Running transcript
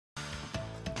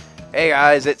Hey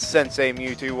guys, it's Sensei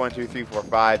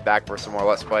Mewtwo12345 back for some more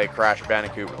Let's Play Crash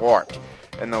Bandicoot Warped.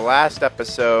 In the last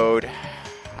episode,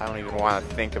 I don't even want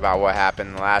to think about what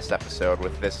happened in the last episode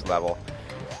with this level.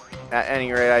 At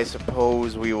any rate, I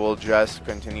suppose we will just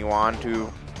continue on to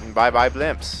Bye-Bye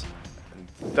Blimps.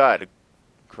 Thud.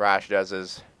 Crash does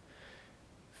his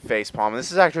facepalm.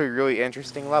 This is actually a really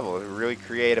interesting level. It's a really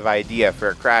creative idea for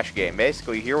a Crash game.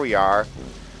 Basically, here we are.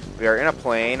 We are in a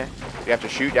plane. We have to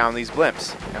shoot down these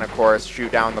blimps. And of course,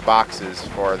 shoot down the boxes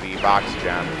for the box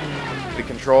gem. The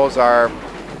controls are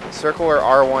circular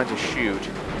R1 to shoot,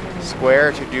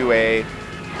 square to do a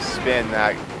spin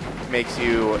that makes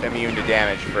you immune to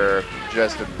damage for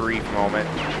just a brief moment.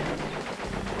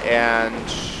 And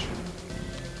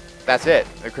that's it.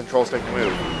 The control stick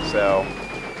move. So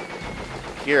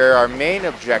here, our main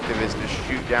objective is to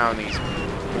shoot down these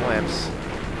blimps.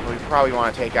 We probably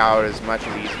want to take out as much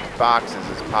of these boxes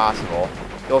as possible.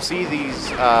 You'll see these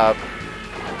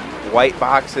white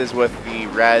boxes with the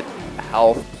red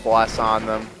health plus on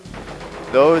them.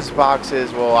 Those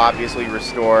boxes will obviously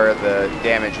restore the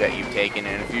damage that you've taken,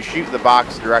 and if you shoot the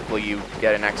box directly, you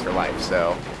get an extra life,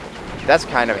 so that's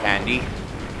kind of handy.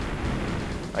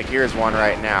 Like here's one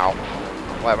right now.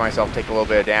 Let myself take a little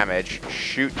bit of damage.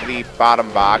 Shoot the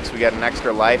bottom box, we get an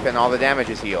extra life, and all the damage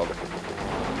is healed.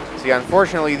 See,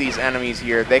 unfortunately, these enemies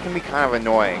here, they can be kind of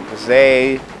annoying, because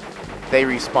they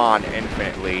respawn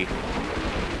infinitely.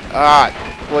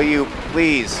 Will you,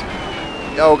 please?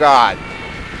 Oh, God.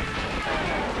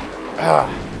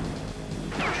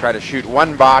 Try to shoot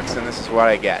one box, and this is what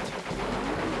I get.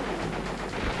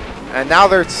 And now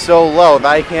they're so low that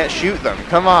I can't shoot them.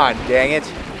 Come on, dang it.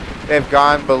 They've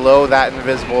gone below that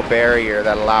invisible barrier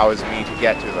that allows me to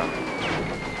get to them.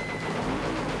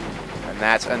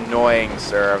 That's annoying,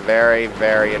 sir. Very,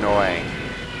 very annoying.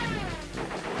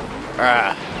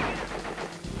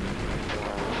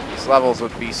 These levels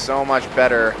would be so much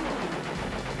better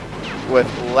with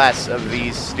less of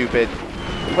these stupid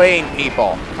plane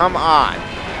people. Come on.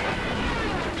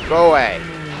 Go away.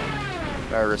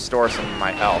 Gotta restore some of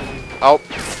my health. Oh.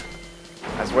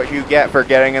 That's what you get for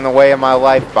getting in the way of my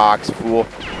life box, fool.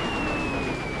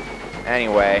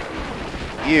 Anyway.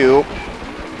 You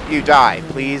die,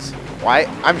 please. Why?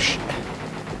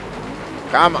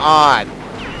 Come on.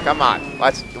 Come on.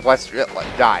 Let's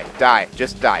die.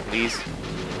 Just die, please.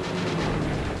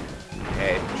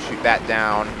 Okay, shoot that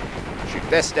down. Shoot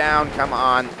this down. Come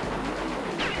on.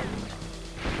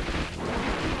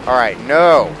 Alright,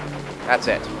 no. That's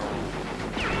it.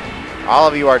 All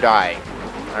of you are dying.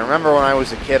 I remember when I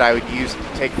was a kid, I would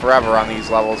take forever on these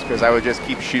levels because I would just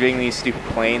keep shooting these stupid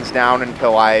planes down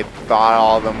until I thought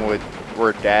all of them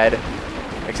were dead.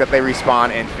 Except they respawn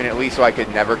infinitely, so I could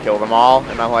never kill them all.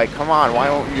 And I'm like, come on, why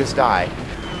won't you just die?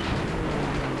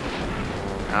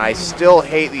 And I still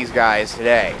hate these guys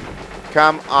today.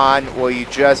 Come on, will you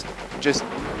just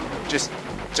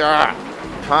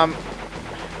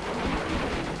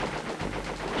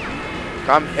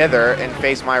come hither and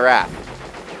face my wrath.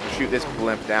 Shoot this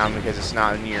blimp down because it's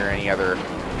not near any other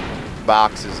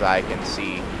boxes I can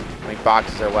see. How many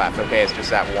boxes are left? Okay, it's just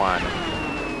that one.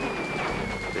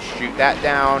 Shoot that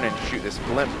down and shoot this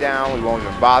blimp down. We won't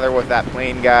even bother with that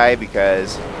plane guy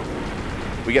because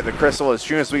we get the crystal as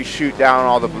soon as we shoot down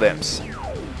all the blimps.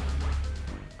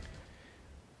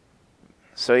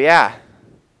 So yeah,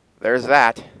 there's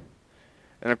that.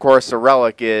 And of course the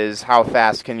relic is how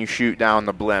fast can you shoot down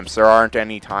the blimps. There aren't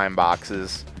any time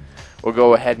boxes. We'll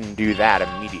go ahead and do that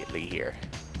immediately here.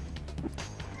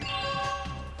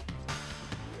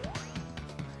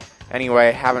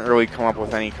 Anyway, haven't really come up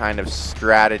with any kind of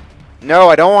strategy. No,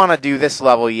 I don't want to do this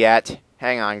level yet.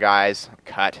 Hang on, guys.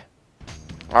 Cut.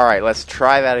 Alright, let's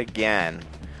try that again.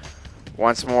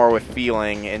 Once more with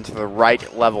feeling into the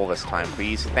right level this time,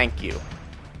 please. Thank you.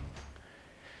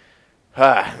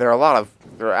 There are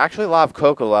actually a lot of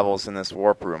Coco levels in this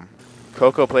warp room.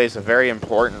 Coco plays a very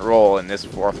important role in this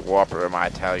fourth warp room, I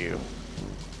tell you.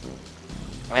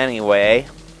 Anyway,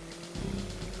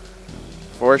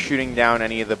 before shooting down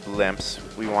any of the blimps,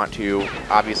 we want to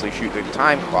obviously shoot the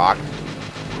time clock.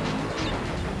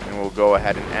 And we'll go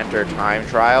ahead and enter time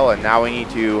trial. And now we need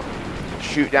to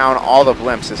shoot down all the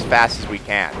blimps as fast as we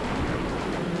can.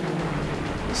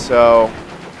 So,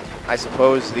 I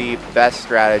suppose the best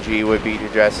strategy would be to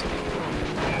just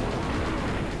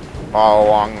follow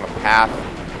along the path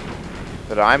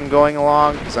that I'm going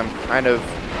along, because I'm kind of...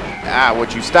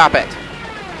 would you stop it?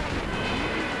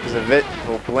 Because the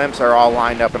blimps are all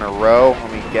lined up in a row.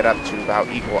 Let me get up to about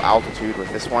equal altitude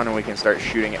with this one, and we can start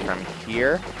shooting it from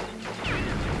here.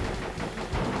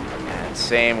 And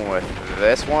same with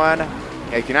this one.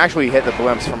 You can actually hit the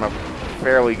blimps from a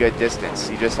fairly good distance.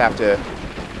 You just have to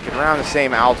get around the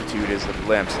same altitude as the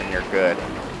blimps and you're good.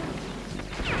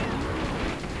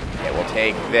 Okay, we'll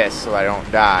take this so I don't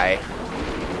die.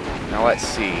 Now let's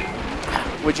see.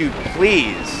 Would you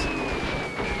please?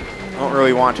 I don't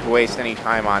really want to waste any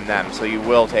time on them, so you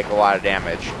will take a lot of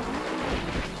damage.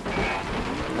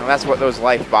 And that's what those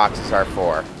life boxes are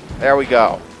for. There we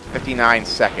go. 59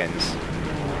 seconds.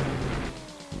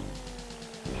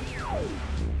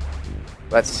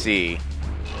 Let's see.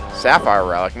 Sapphire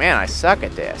Relic. Man, I suck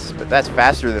at this, but that's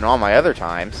faster than all my other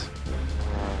times.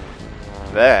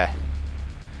 Blech.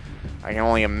 I can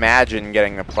only imagine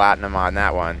getting the platinum on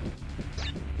that one.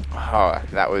 Oh,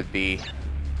 that would be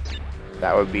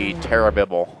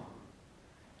terrible.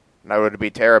 That would be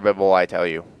terrible, I tell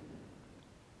you.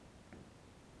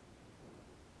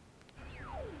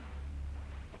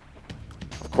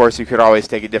 Of course, you could always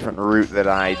take a different route than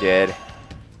I did.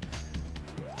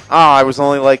 Oh, I was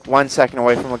only like 1 second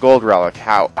away from the gold relic.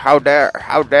 How dare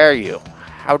you?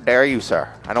 How dare you,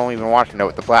 sir? I don't even want to know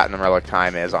what the platinum relic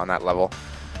time is on that level.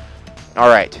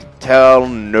 Alright, tell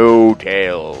no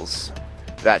tales.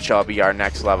 That shall be our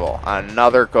next level.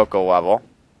 Another Coco level.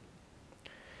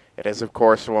 It is, of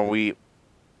course, one we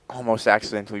almost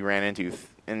accidentally ran into.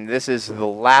 And this is the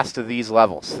last of these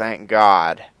levels, thank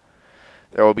God.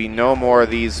 There will be no more of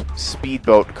these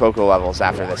speedboat Coco levels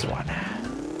after this one.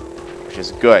 Which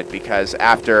is good, because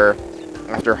after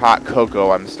Hot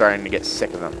Cocoa, I'm starting to get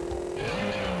sick of them.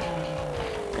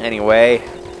 Anyway,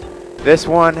 this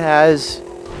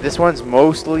one's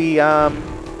mostly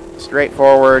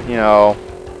straightforward, you know,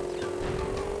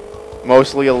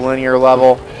 mostly a linear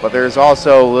level, but there's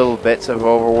also little bits of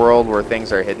overworld where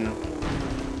things are hidden.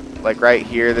 Like right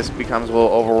here, this becomes a little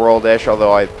overworld-ish,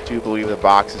 although I do believe the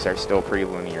boxes are still pretty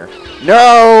linear.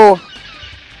 No!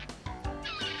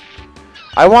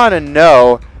 I want to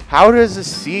know, how does a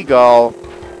seagull...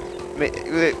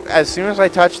 As soon as I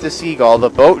touched the seagull, the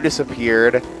boat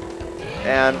disappeared,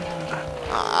 and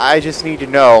I just need to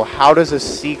know, how does a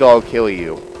seagull kill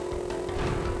you?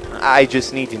 I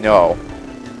just need to know.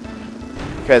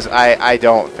 Because I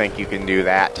don't think you can do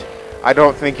that. I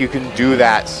don't think you can do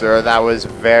that, sir. That was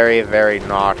very, very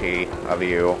naughty of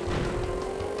you.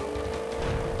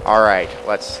 Alright,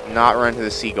 let's not run to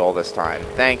the seagull this time.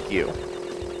 Thank you.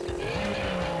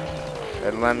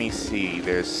 And let me see,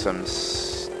 there's some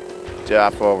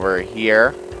stuff over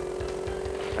here.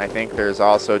 I think there's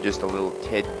also just a little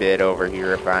tidbit over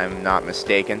here, if I'm not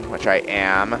mistaken, which I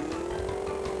am.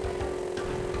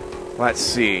 Let's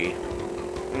see.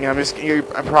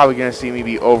 I'm probably going to see me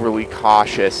be overly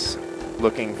cautious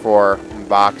looking for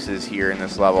boxes here in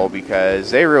this level,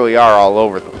 because they really are all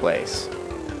over the place.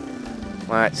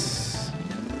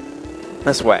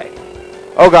 This way.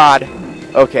 Oh God.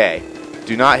 Okay.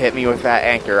 Do not hit me with that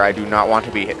anchor. I do not want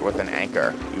to be hit with an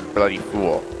anchor, you bloody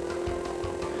fool.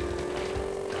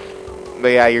 But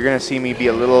yeah, you're going to see me be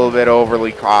a little bit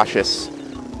overly cautious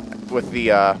with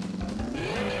the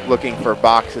looking for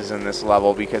boxes in this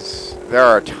level, because there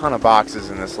are a ton of boxes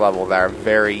in this level that are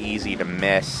very easy to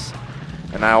miss,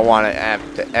 and I don't want to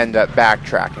have to end up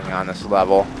backtracking on this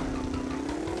level.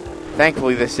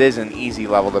 Thankfully, this is an easy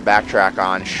level to backtrack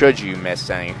on should you miss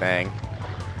anything.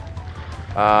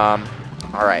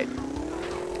 Alright.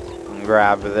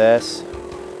 Grab this.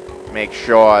 Make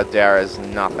sure there is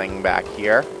nothing back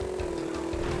here.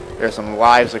 There's some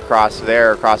lives across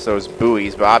there, across those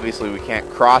buoys, but obviously we can't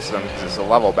cross them because it's a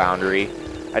level boundary.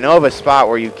 I know of a spot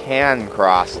where you can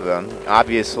cross them.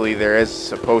 Obviously there is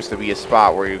supposed to be a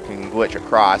spot where you can glitch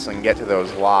across and get to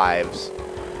those lives.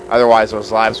 Otherwise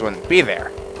those lives wouldn't be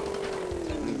there.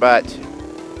 But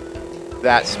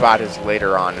that spot is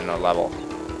later on in the level.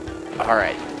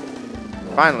 Alright.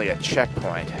 Finally a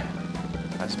checkpoint.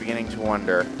 I was beginning to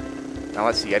wonder. Now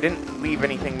let's see, I didn't leave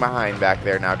anything behind back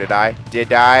there now, did I?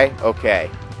 Did I? Okay.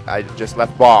 I just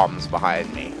left bombs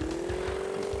behind me.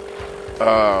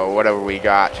 Oh, what have we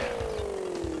got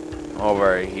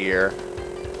over here?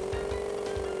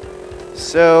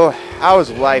 So,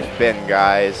 how's life been,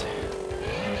 guys?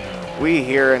 We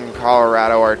here in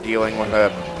Colorado are dealing with a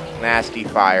nasty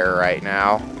fire right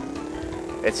now.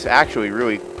 It's actually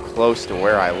really close to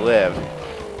where I live.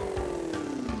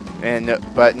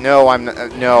 But no, I'm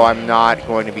not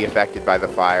going to be affected by the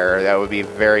fire. That would be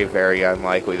very, very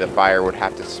unlikely. The fire would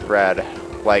have to spread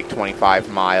like 25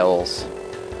 miles.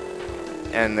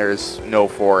 And there's no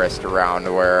forest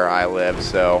around where I live,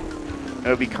 so it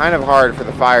would be kind of hard for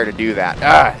the fire to do that.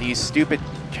 Ah, these stupid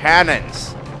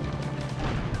cannons!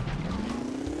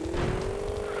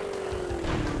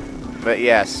 But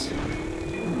yes,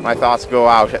 my thoughts go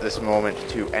out at this moment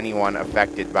to anyone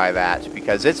affected by that,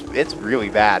 because it's really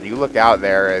bad. You look out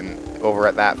there and over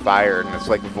at that fire, and it's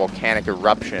like a volcanic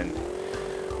eruption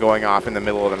going off in the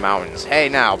middle of the mountains. Hey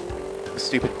now,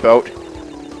 stupid boat.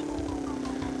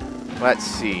 Let's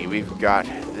see, we've got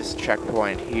this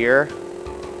checkpoint here.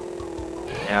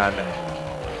 And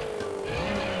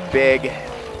big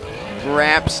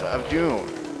ramps of doom.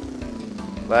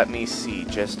 Let me see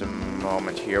just a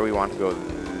moment here. We want to go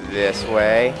this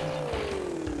way.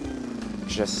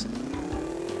 Just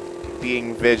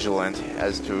being vigilant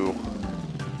as to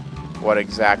what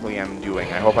exactly I'm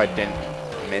doing. I hope I didn't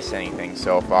miss anything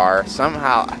so far.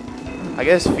 Somehow, I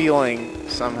guess feeling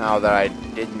somehow that I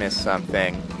did miss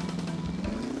something.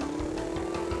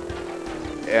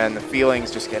 And the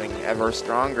feeling's just getting ever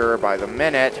stronger by the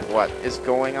minute. What is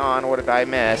going on? What did I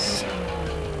miss?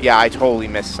 Yeah, I totally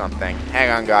missed something. Hang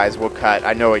on, guys. We'll cut.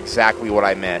 I know exactly what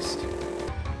I missed.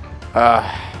 How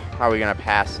are we going to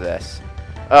pass this?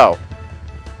 Oh.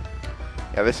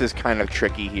 Yeah, this is kind of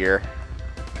tricky here.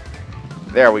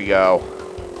 There we go.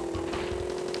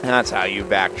 And that's how you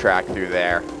backtrack through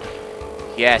there.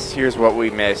 Yes, here's what we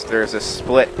missed. There's a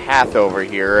split path over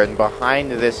here, and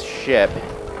behind this ship,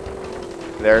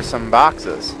 there are some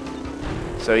boxes.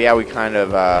 So yeah, we kind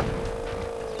of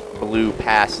blew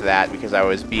past that because I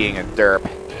was being a derp.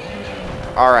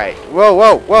 Alright. Whoa,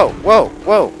 whoa, whoa, whoa,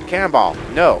 whoa. Cannonball.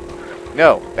 No.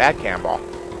 No. Bad cannonball.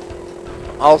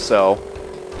 Also,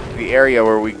 the area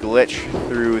where we glitch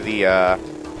through the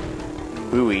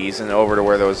buoys and over to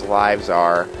where those lives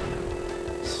are,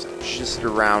 it's just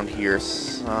around here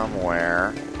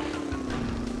somewhere.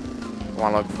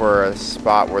 Want to look for a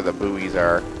spot where the buoys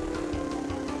are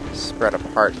spread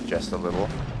apart just a little.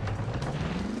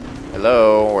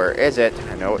 Hello, where is it?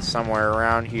 I know it's somewhere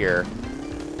around here.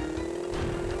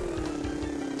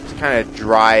 Just kind of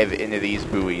drive into these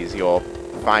buoys. You'll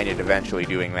find it eventually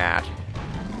doing that.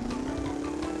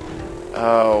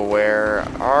 Oh, where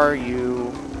are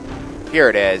you? Here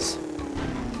it is.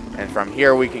 And from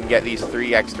here we can get these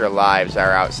 3 extra lives that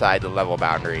are outside the level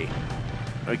boundary.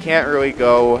 We can't really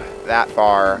go that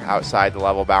far outside the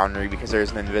level boundary because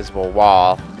there's an invisible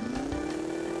wall.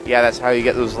 Yeah, that's how you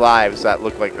get those lives that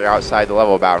look like they're outside the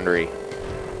level boundary.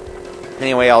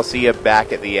 Anyway, I'll see you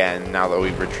back at the end now that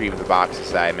we've retrieved the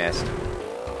boxes that I missed.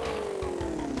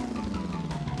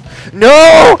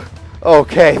 No!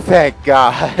 Okay, thank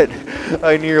God.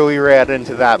 I nearly ran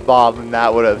into that bomb and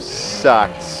that would have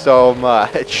sucked so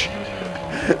much.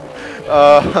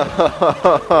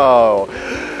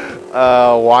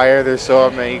 Why are there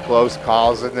so many close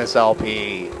calls in this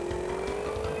LP?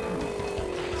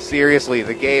 Seriously,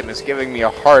 the game is giving me a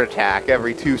heart attack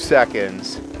every 2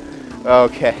 seconds.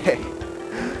 Okay.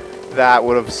 That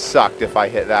would have sucked if I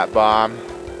hit that bomb.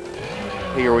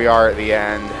 Here we are at the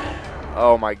end.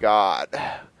 Oh my God.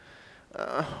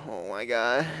 Oh my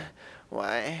God.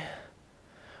 Why?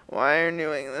 Why are you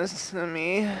doing this to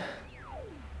me?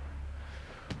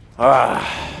 Let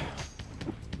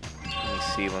me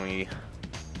see,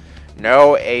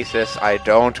 No, Asus, I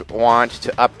don't want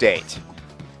to update.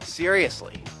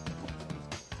 Seriously.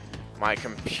 My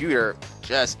computer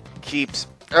just keeps...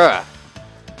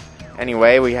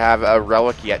 Anyway, we have a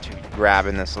relic yet to grab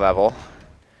in this level.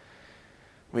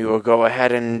 We will go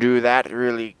ahead and do that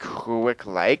really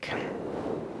quick-like.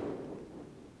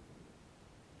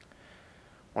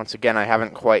 Once again, I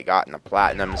haven't quite gotten the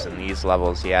platinums in these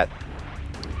levels yet.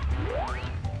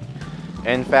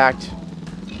 In fact,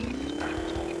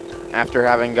 after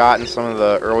having gotten some of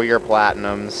the earlier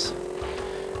platinums,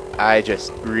 I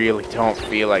just really don't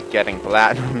feel like getting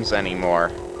platinums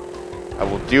anymore. I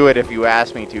will do it if you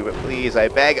ask me to, but please, I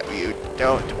beg of you,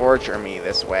 don't torture me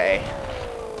this way.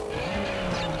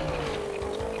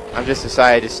 I've just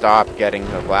decided to stop getting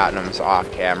the platinums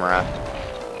off camera.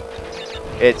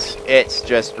 It's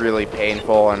just really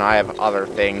painful, and I have other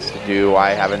things to do.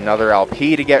 I have another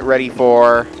LP to get ready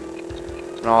for,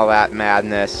 and all that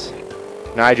madness.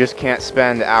 And I just can't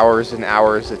spend hours and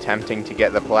hours attempting to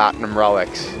get the platinum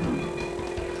relics.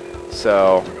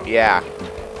 So, yeah.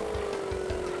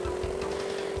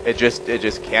 It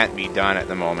just can't be done at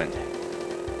the moment.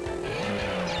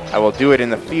 I will do it in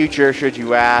the future, should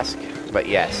you ask, but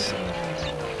yes.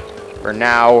 For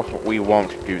now, we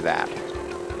won't do that.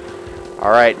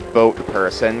 Alright, boat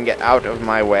person, get out of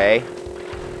my way.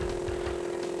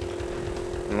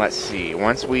 And let's see,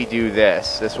 once we do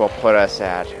this, this will put us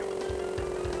at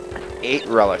 8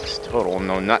 relics total.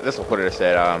 No, not this will put us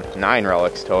at 9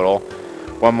 relics total.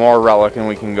 One more relic and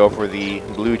we can go for the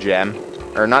blue gem.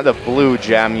 Or not the blue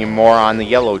gem, you moron, the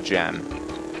yellow gem.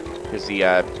 Because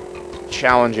the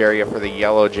challenge area for the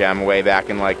yellow gem way back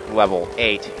in like level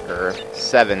 8, or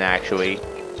 7 actually,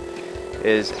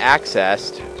 is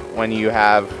accessed when you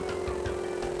have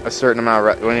a certain amount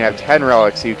of when you have 10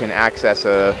 relics, you can access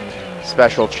a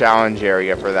special challenge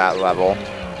area for that level,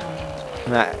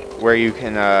 where you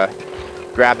can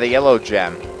grab the yellow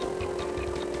gem.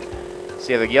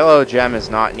 See, the yellow gem is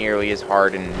not nearly as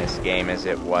hard in this game as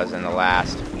it was in the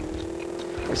last.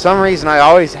 For some reason, I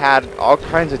always had all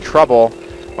kinds of trouble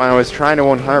when I was trying to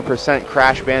 100%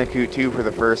 Crash Bandicoot 2 for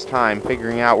the first time,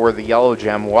 figuring out where the yellow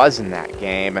gem was in that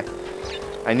game.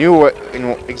 I knew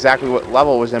exactly what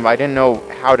level it was in, but I didn't know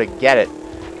how to get it.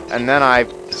 And then I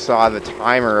saw the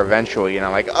timer eventually, and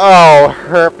I'm like, oh,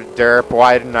 herp derp,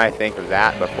 why didn't I think of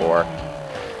that before?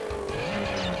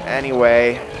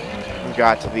 Anyway, we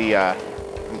got to the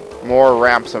more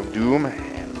ramps of doom.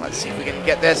 And let's see if we can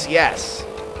get this. Yes.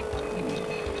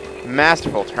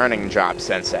 Masterful turning job,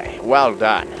 Sensei. Well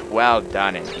done. Well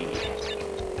done indeed.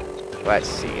 Let's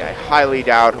see. I highly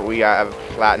doubt we have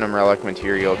platinum relic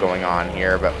material going on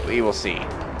here, but we will see.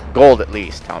 Gold at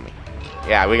least, tell me.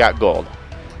 Yeah, we got gold.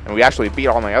 And we actually beat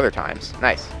all my other times.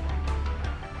 Nice.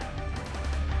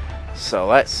 So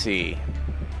let's see.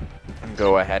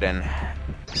 Go ahead and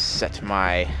set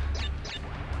my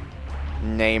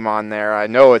name on there. I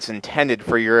know it's intended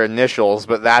for your initials,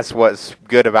 but that's what's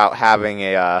good about having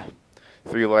a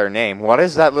 3-letter name. What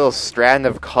is that little strand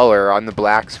of color on the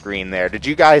black screen there? Did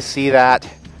you guys see that?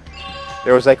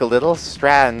 There was like a little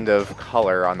strand of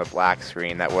color on the black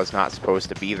screen that was not supposed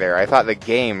to be there. I thought the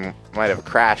game might have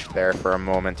crashed there for a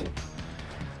moment.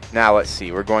 Now let's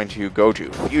see, we're going to go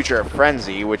to Future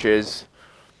Frenzy, which is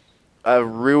a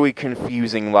really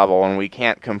confusing level, and we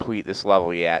can't complete this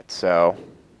level yet, so...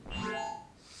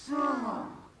 So,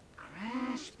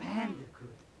 Crash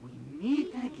Bandicoot, we meet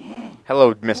again.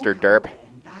 Hello, Mr. Derp.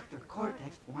 And Dr.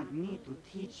 Cortex want me to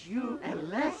teach you a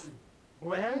lesson.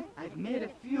 Well, I've made a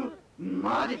few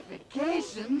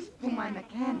modifications to my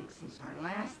mechanics since our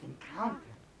last encounter.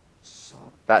 So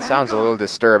That sounds a little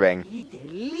disturbing. he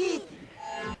deleted.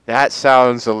 That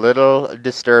sounds a little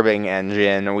disturbing,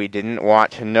 Engine. We didn't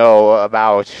want to know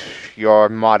about your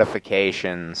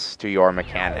modifications to your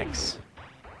mechanics.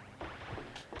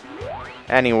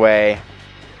 Anyway,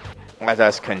 let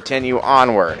us continue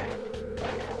onward.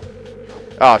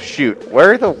 Oh shoot,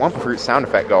 where did the Wumpa Fruit sound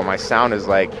effect go? My sound is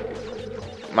like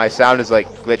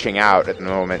glitching out at the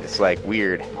moment. It's like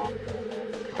weird.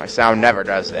 My sound never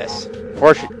does this.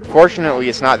 Fortunately,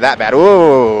 it's not that bad.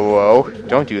 Whoa,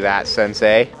 don't do that,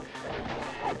 Sensei.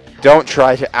 Don't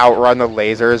try to outrun the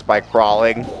lasers by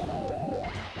crawling.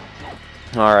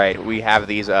 Alright, we have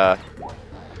these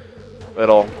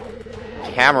little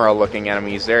camera-looking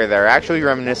enemies there. They're actually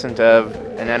reminiscent of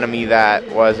an enemy that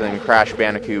was in Crash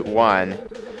Bandicoot 1.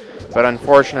 But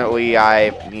unfortunately, I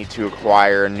need to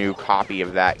acquire a new copy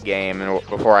of that game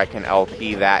before I can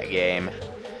LP that game.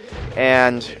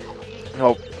 And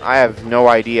I have no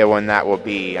idea when that will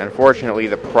be. Unfortunately,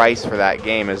 the price for that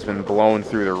game has been blown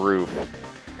through the roof.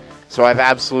 So I have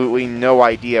absolutely no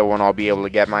idea when I'll be able to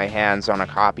get my hands on a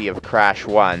copy of Crash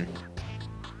 1.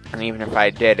 And even if I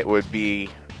did, it would be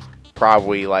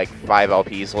probably like 5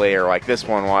 LPs later, like this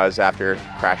one was after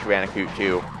Crash Bandicoot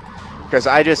 2. Because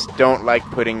I just don't like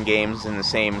putting games in the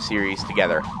same series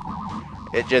together.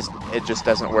 It just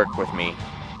doesn't work with me.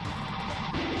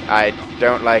 I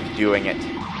don't like doing it.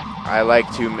 I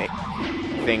like to make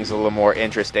things a little more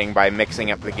interesting by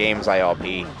mixing up the games I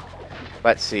LP.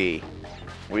 Let's see.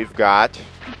 We've got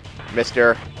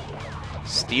Mr.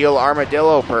 Steel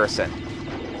Armadillo Person.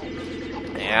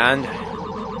 And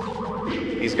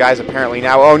these guys apparently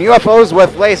now own UFOs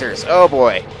with lasers. Oh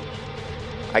boy.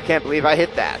 I can't believe I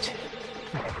hit that.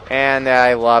 And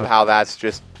I love how that's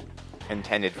just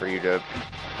intended for you to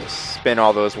spin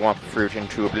all those Wumpa Fruit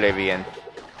into oblivion.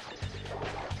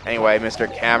 Anyway,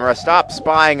 Mr. Camera, stop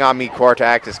spying on me,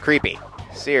 Cortex. It's creepy.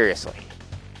 Seriously.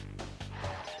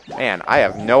 Man, I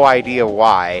have no idea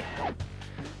why,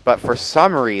 but for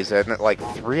some reason, at like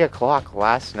 3 o'clock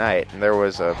last night, there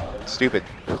was a stupid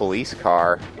police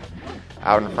car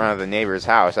out in front of the neighbor's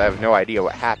house. I have no idea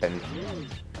what happened.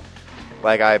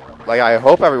 I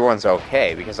hope everyone's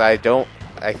okay, because I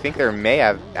think there may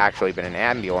have actually been an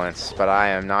ambulance, but I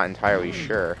am not entirely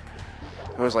sure.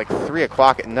 It was like 3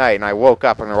 o'clock at night, and I woke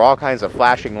up, and there were all kinds of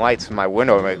flashing lights in my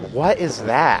window. I'm like, what is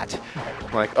that?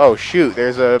 I'm like, oh shoot,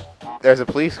 there's a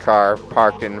police car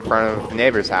parked in front of the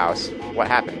neighbor's house. What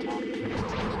happened?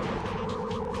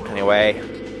 Anyway,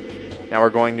 now we're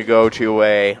going to go to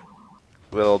a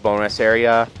little bonus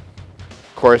area.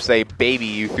 Of course, they baby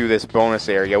you through this bonus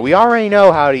area. We already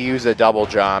know how to use a double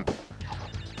jump.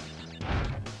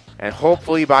 And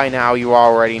hopefully by now you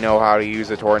already know how to use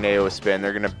a tornado spin.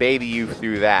 They're going to baby you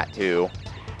through that too.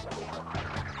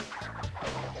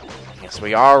 Yes,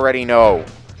 we already know.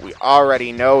 We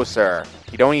already know, sir.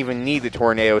 You don't even need the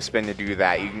tornado spin to do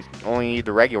that. You only need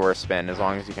the regular spin as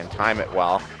long as you can time it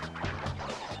well.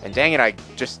 And dang it, I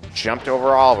just jumped over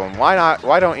all of them. Why not?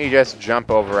 Why don't you just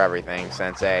jump over everything,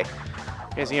 Sensei?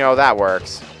 Because, you know, that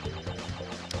works.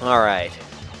 Alright.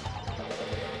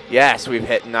 Yes, we've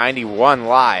hit 91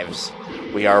 lives.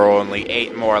 We are only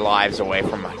 8 more lives away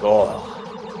from my goal.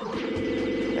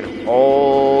 And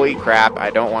holy crap, I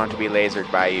don't want to be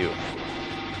lasered by you.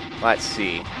 Let's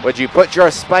see. Would you put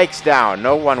your spikes down?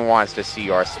 No one wants to see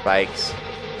your spikes.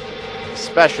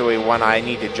 Especially when I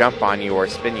need to jump on you or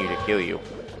spin you to kill you.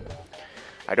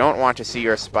 I don't want to see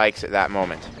your spikes at that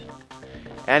moment.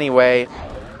 Anyway,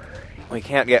 we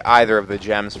can't get either of the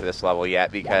gems for this level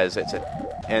yet because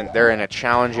they're in a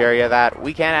challenge area that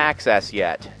we can't access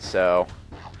yet. So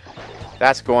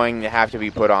that's going to have to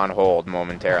be put on hold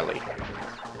momentarily.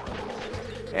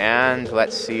 And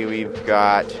let's see, we've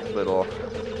got little...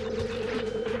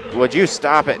 Would you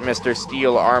stop it, Mr.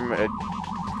 Steel Armored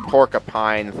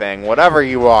Porcupine thing? Whatever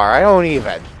you are, I don't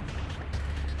even.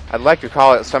 I'd like to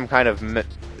call it some kind of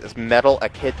metal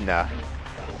echidna.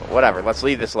 But whatever, let's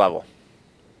leave this level.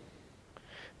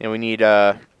 And we need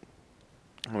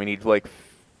like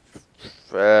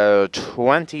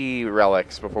 20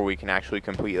 relics before we can actually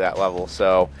complete that level.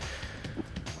 So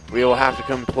we will have to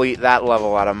complete that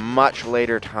level at a much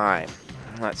later time.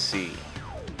 Let's see.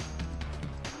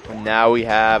 And now we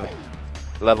have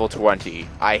level 20.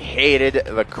 I hated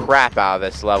the crap out of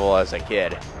this level as a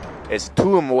kid. It's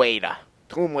Tomb Raider.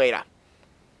 Tomb Raider.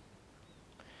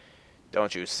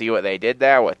 Don't you see what they did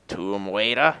there with Tomb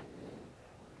Raider?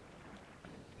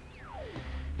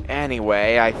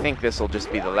 Anyway, I think this will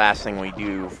just be the last thing we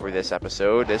do for this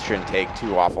episode. This shouldn't take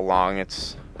too awful long.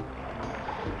 It's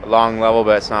a long level,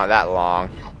 but it's not that long.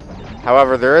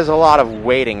 However, there is a lot of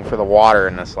waiting for the water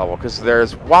in this level, because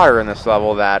there's water in this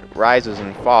level that rises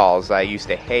and falls that I used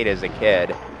to hate as a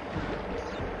kid.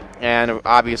 And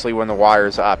obviously when the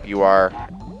water's up, you are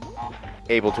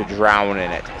able to drown in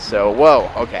it. So,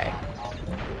 whoa, okay.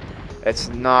 It's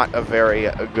not a very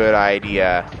good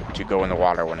idea to go in the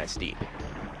water when it's deep.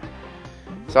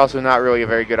 It's also not really a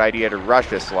very good idea to rush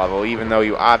this level, even though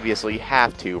you obviously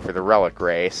have to for the relic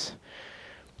race.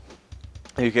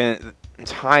 You can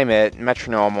time it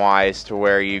metronome-wise to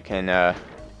where you can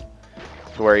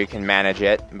manage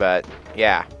it, but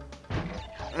yeah.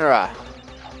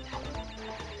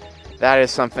 That is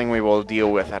something we will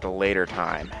deal with at a later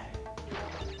time.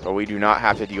 But we do not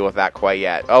have to deal with that quite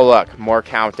yet. Oh look, more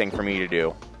counting for me to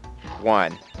do.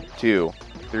 1, 2,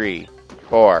 3,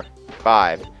 4,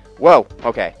 5. Whoa,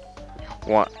 okay.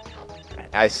 1.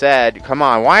 I said, come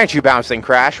on, why aren't you bouncing,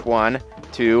 Crash? 1,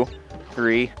 2,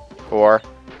 3, 4,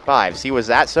 5. See, was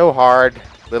that so hard,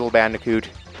 little Bandicoot?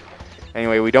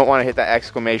 Anyway, we don't want to hit that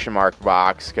exclamation mark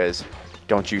box, because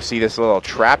don't you see this little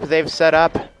trap they've set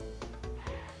up?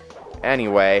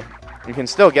 Anyway, you can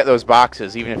still get those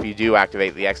boxes, even if you do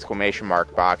activate the exclamation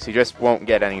mark box. You just won't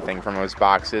get anything from those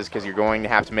boxes, because you're going to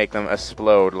have to make them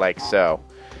explode like so.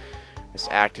 Just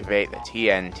activate the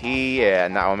TNT,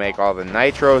 and that will make all the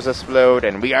nitros explode,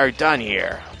 and we are done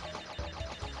here.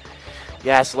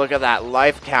 Yes, look at that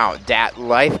life count. Dat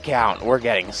life count. We're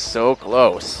getting so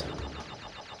close.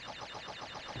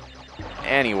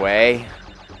 Anyway,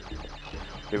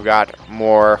 we've got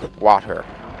more water.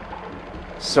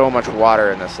 So much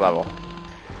water in this level.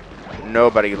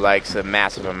 Nobody likes the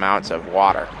massive amounts of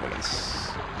water. Let's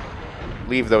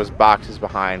leave those boxes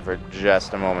behind for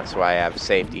just a moment so I have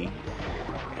safety.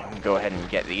 Go ahead and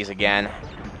get these again.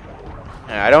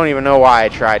 And I don't even know why I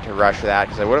tried to rush that,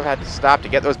 because I would have had to stop to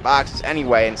get those boxes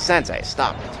anyway, and since I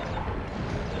stopped,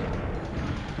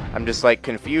 I'm just like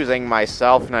confusing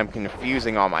myself, and I'm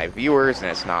confusing all my viewers,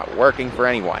 and it's not working for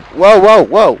anyone. Whoa, whoa,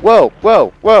 whoa, whoa,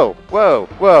 whoa, whoa, whoa,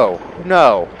 whoa.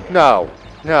 No, no,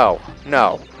 no,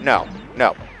 no, no,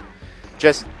 no.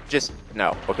 Just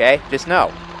no, okay? Just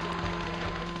no.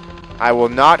 I will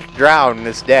not drown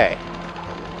this day.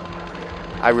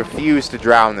 I refuse to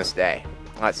drown this day.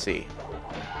 Let's see.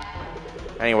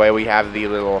 Anyway, we have the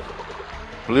little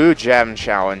blue gem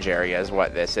challenge area is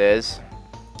what this is.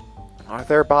 Are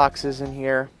there boxes in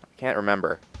here? I can't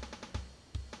remember.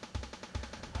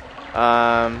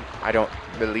 I don't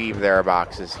believe there are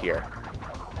boxes here.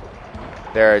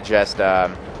 There are just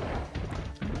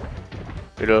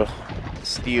little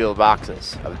steel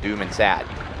boxes of Doom and Sad.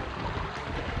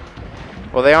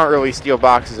 Well, they aren't really steel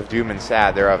boxes of Doom and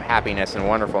Sad. They're of happiness and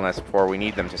wonderfulness before we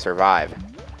need them to survive.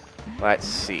 Let's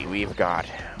see. We've got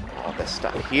all this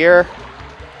stuff here.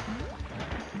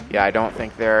 Yeah, I don't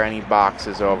think there are any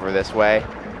boxes over this way.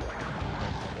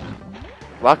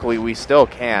 Luckily, we still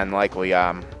can likely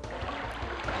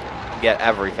get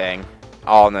everything.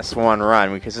 all in this one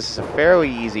run because this is a fairly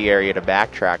easy area to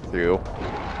backtrack through.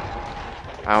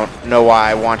 I don't know why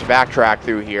I want to backtrack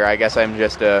through here. I guess I'm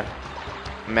just a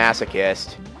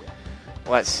masochist.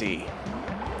 Let's see.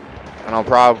 And I'll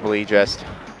probably just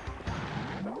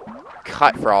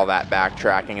cut for all that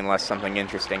backtracking unless something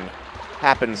interesting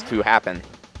happens to happen.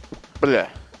 Blah.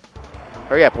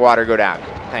 Hurry up, water, go down.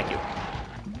 Thank you.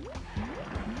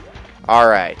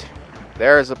 Alright.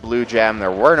 There's a blue gem.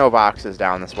 There were no boxes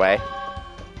down this way.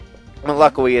 But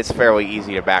luckily, it's fairly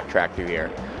easy to backtrack through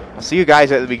here. I'll see you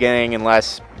guys at the beginning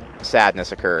unless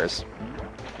sadness occurs.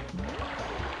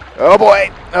 Oh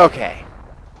boy! Okay.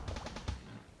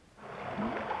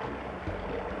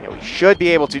 Yeah, we should be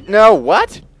able to... No,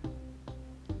 what?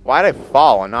 Why'd I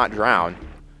fall and not drown?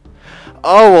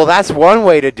 Oh, well, that's one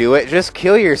way to do it. Just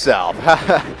kill yourself.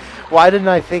 Why didn't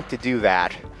I think to do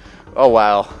that? Oh,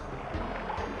 well.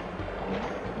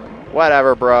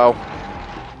 Whatever, bro.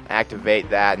 Activate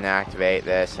that and activate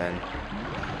this, and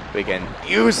we can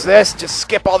use this to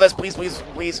skip all this. Please, please,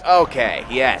 please. Okay,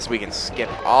 yes, we can skip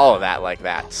all of that like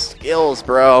that. Skills,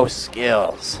 bro.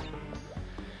 Skills.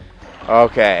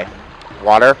 Okay.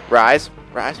 Water, rise.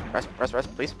 Rise,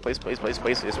 please, please, please, please,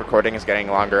 please. This recording is getting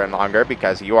longer and longer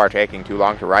because you are taking too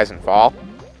long to rise and fall.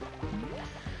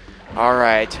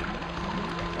 Alright.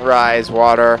 Rise,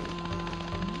 water.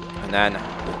 And then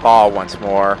fall once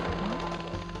more.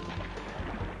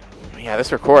 Yeah,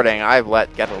 this recording I've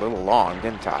let get a little long,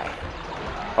 didn't I?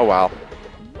 Oh well.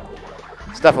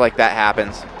 Stuff like that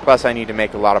happens. Plus, I need to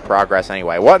make a lot of progress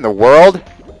anyway. What in the world?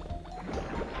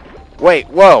 Wait,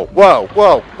 whoa, whoa,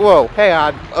 whoa, whoa. Hang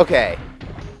on. Okay.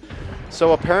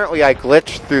 So apparently I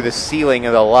glitched through the ceiling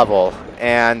of the level,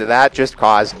 and that just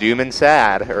caused doom and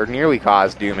sad, or nearly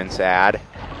caused doom and sad.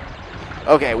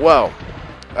 Okay, whoa.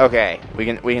 Okay, we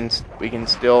can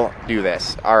still do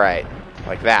this. All right,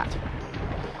 like that.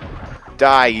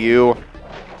 Die, you.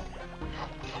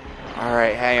 All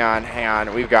right, hang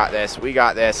on. We've got this. We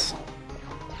got this.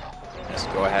 Let's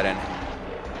go ahead and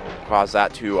cause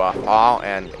that to fall,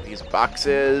 and these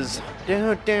boxes. I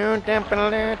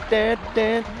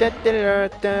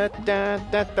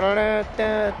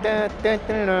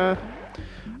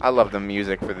love the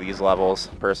music for these levels,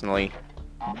 personally.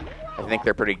 I think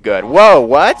they're pretty good. Whoa,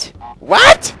 what?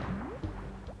 What?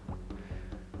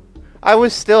 I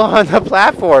was still on the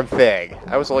platform thing.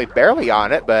 I was only barely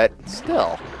on it, but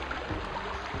still.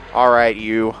 Alright,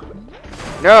 you.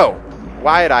 No!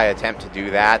 Why did I attempt to do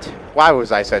that? Why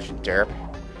was I such a derp?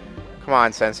 Come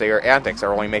on, Sensei, your antics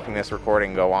are only making this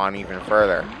recording go on even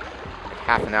further.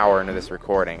 Half an hour into this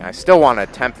recording. I still want to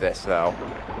attempt this, though.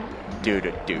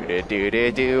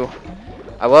 Do-do-do-do-do-do-do.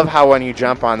 I love how when you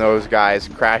jump on those guys,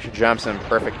 Crash jumps in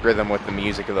perfect rhythm with the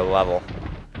music of the level.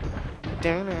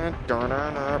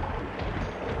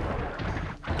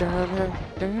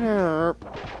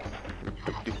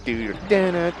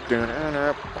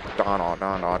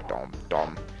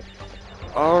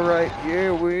 Alright,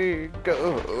 here we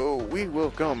go. We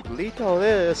will complete all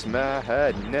this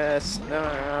madness.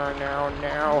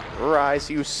 Now. Rise,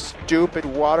 you stupid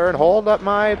water, and hold up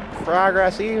my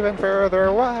progress even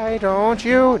further. Why don't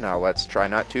you? Now let's try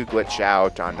not to glitch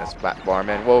out on this platform,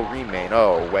 and we'll remain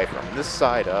away from this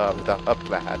side of the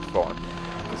platform.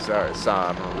 For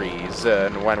some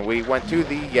reason, when we went to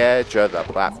the edge of the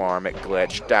platform, it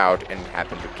glitched out and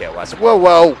happened to kill us.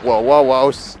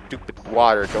 Whoa, stupid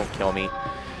water, don't kill me.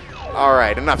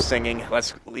 Alright, enough singing.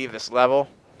 Let's leave this level.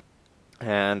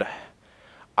 And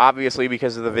obviously,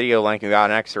 because of the video length, we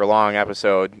got an extra long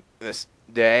episode this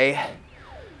day.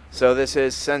 So this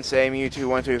is Sensei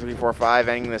Mew2123455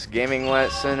 ending this gaming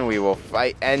lesson. We will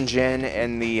fight Engine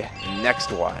in the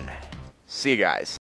next one. See you guys.